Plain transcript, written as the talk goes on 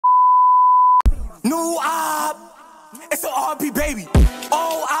New op, it's an RP baby.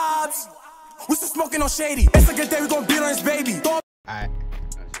 Old ops, we still smoking on shady. It's a good day, we gon' beat on this baby. Alright.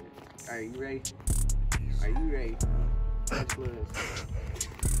 Alright, you ready? Are you ready?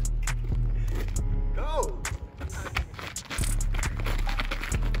 Go!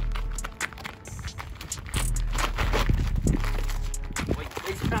 Wait,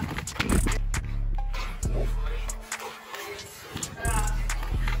 stop.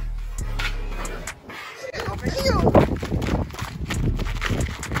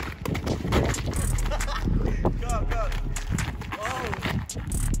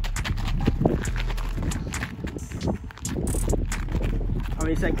 How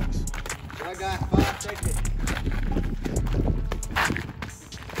many seconds? I got 5 seconds.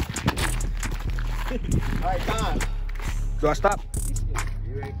 Alright, time. Do I stop?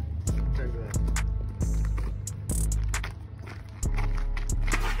 You ready? Turn good.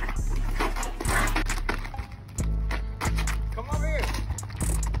 Come over here.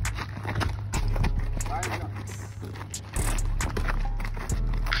 Alright, go.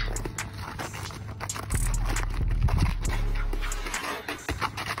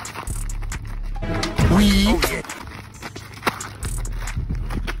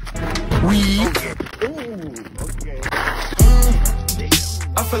 Okay.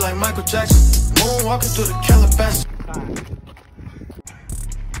 I feel like Michael Jackson, moonwalking through the Calabasas.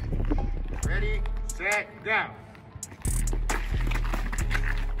 Ready, set, down.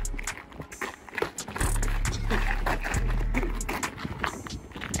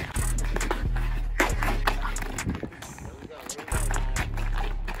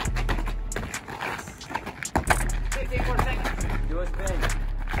 Do a spin.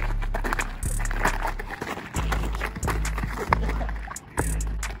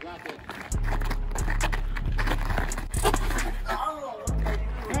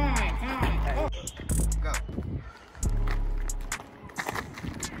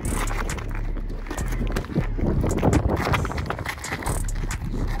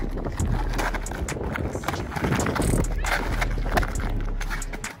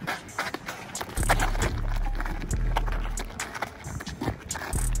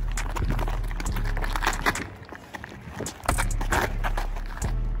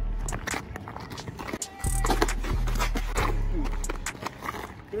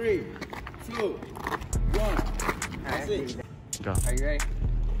 Three, two, one. That's it. Go. Are you ready?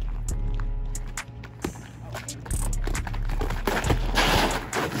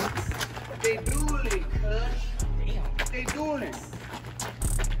 They dueling, cuz. Damn. They dueling.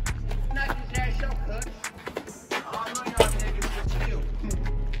 Knock his ass out, cuz. I know y'all niggas for chill.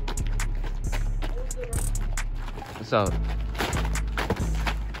 What's up?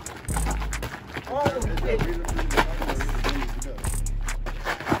 Oh, shit.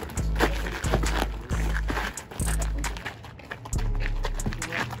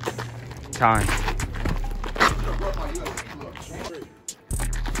 Time.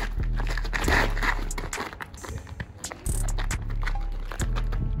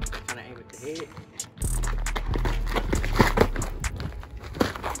 Trying to aim at the head.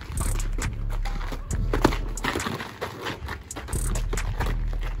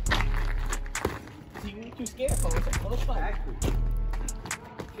 See, you too scared for it. It's a close fight.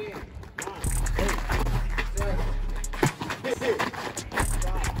 10, 9, 8, 7, 6,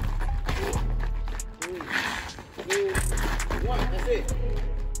 5, 4, 3, 2, 1. That's it.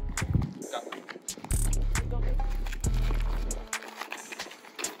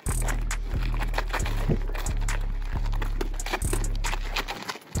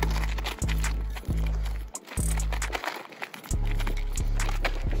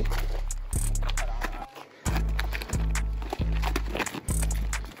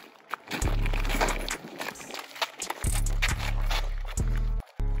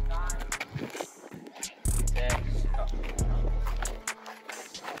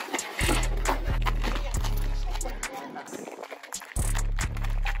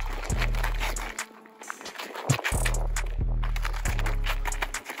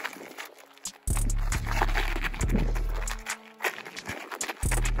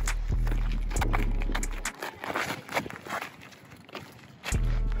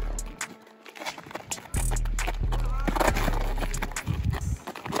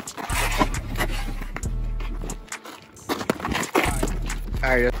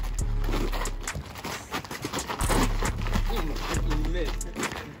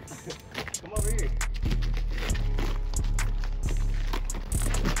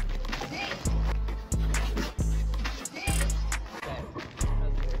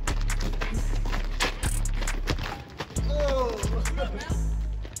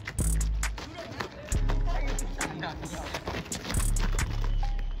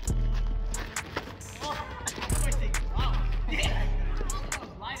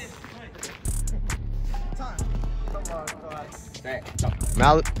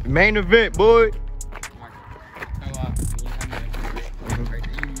 Main event, boy.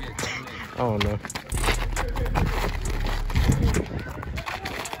 I don't know.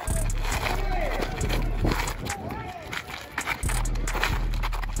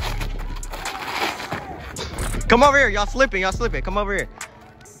 Come over here, y'all slipping, Come over here.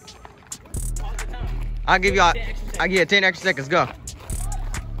 I'll give y'all, I give you 10 extra seconds, go.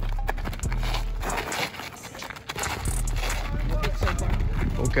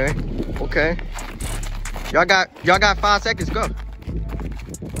 Okay, okay. Y'all got 5 seconds, go.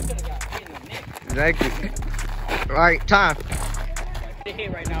 Exactly. All right, time. The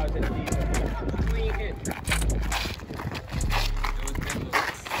hit right now is at the clean hit.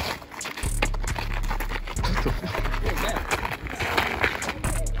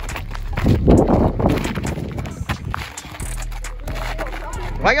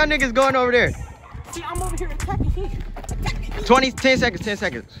 Why y'all niggas going over there? See, I'm over here attacking him. 10 seconds, 10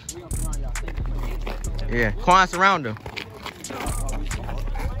 seconds. Yeah, Quan, surround him.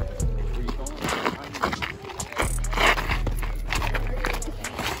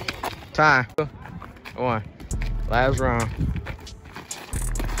 Time. 1. Last round.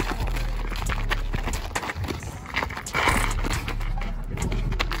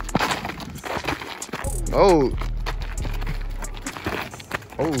 Oh.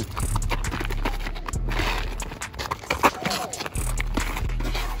 Oh.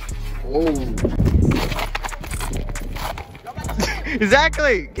 Oh.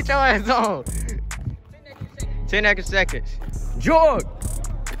 Exactly. Get your ass on. 10 extra seconds. George.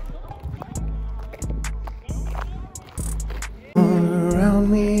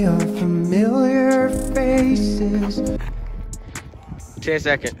 Around me are familiar faces. 10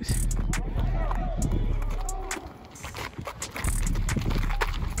 seconds.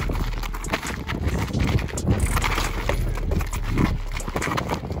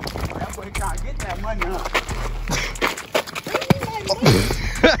 Get that money up.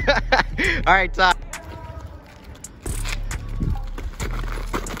 All right, time.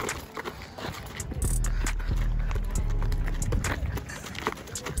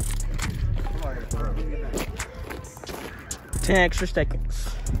 Ten extra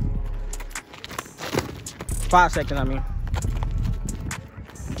seconds. 5 seconds, I mean.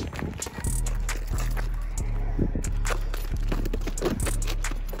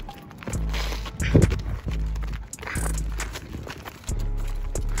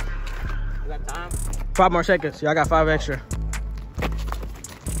 You got time? 5 more seconds. Y'all got 5 extra.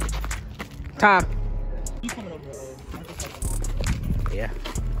 Time. Yeah.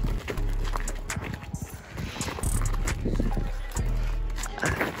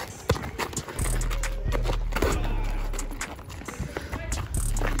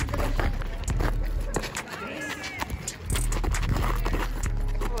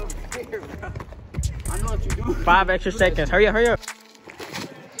 I know what you do. 5 extra seconds. Hurry up, hurry up.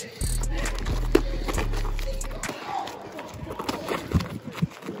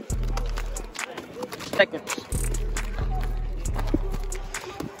 Seconds.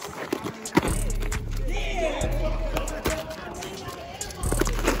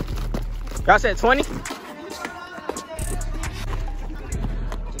 Y'all said 20? Just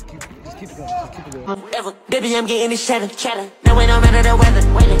keep it going. Baby, I'm getting this cheddar. Now it don't matter the weather.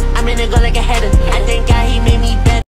 I'm in the go like a header. I thank God he made me better.